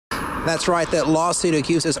That's right. That lawsuit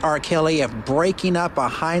accuses R.Kelly of breaking up a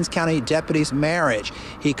Hinds County deputy's marriage.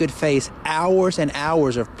 He could face hours and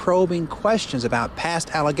hours of probing questions about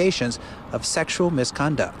past allegations of sexual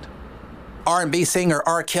misconduct. R&B singer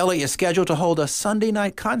R.Kelly is scheduled to hold a Sunday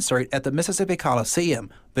night concert at the Mississippi Coliseum.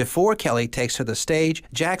 Before Kelly takes to the stage,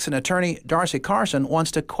 Jackson attorney Darcy Carson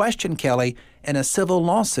wants to question Kelly in a civil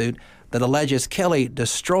lawsuit that alleges Kelly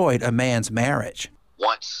destroyed a man's marriage.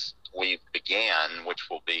 Once we begin, which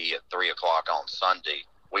will be at 3 o'clock on Sunday,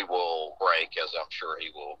 we will break, as I'm sure he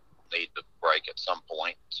will need to break at some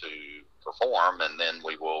point to perform, and then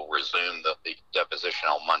we will resume the deposition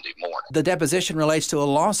on Monday morning. The deposition relates to a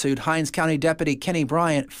lawsuit Hinds County Deputy Kenny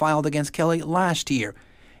Bryant filed against Kelly last year.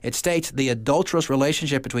 It states the adulterous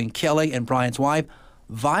relationship between Kelly and Bryant's wife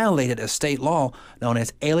violated a state law known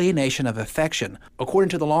as alienation of affection. According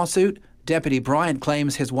to the lawsuit, Deputy Bryant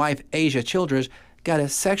claims his wife, Asia Childress, got a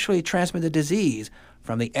sexually transmitted disease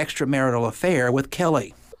from the extramarital affair with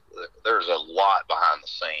Kelly. There's a lot behind the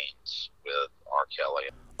scenes with R. Kelly.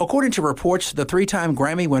 According to reports, the three-time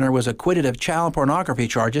Grammy winner was acquitted of child pornography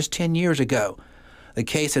charges 10 years ago. The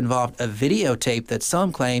case involved a videotape that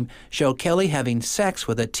some claim showed Kelly having sex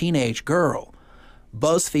with a teenage girl.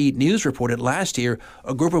 BuzzFeed News reported last year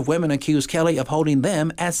a group of women accused Kelly of holding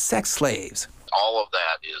them as sex slaves. All of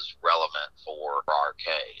that is relevant for our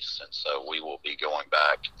case, and so we will be going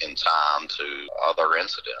back in time to other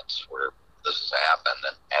incidents where this has happened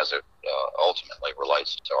and as it ultimately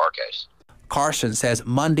relates to our case. Carson says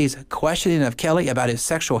Monday's questioning of Kelly about his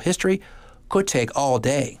sexual history could take all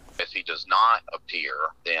day. If he does not appear,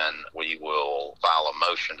 then we will file a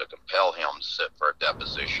motion to compel him to sit for a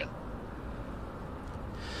deposition.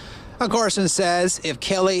 Carson says if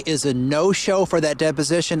Kelly is a no-show for that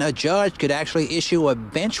deposition, a judge could actually issue a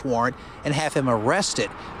bench warrant and have him arrested.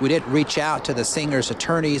 We did reach out to the singer's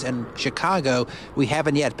attorneys in Chicago. We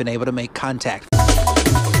haven't yet been able to make contact.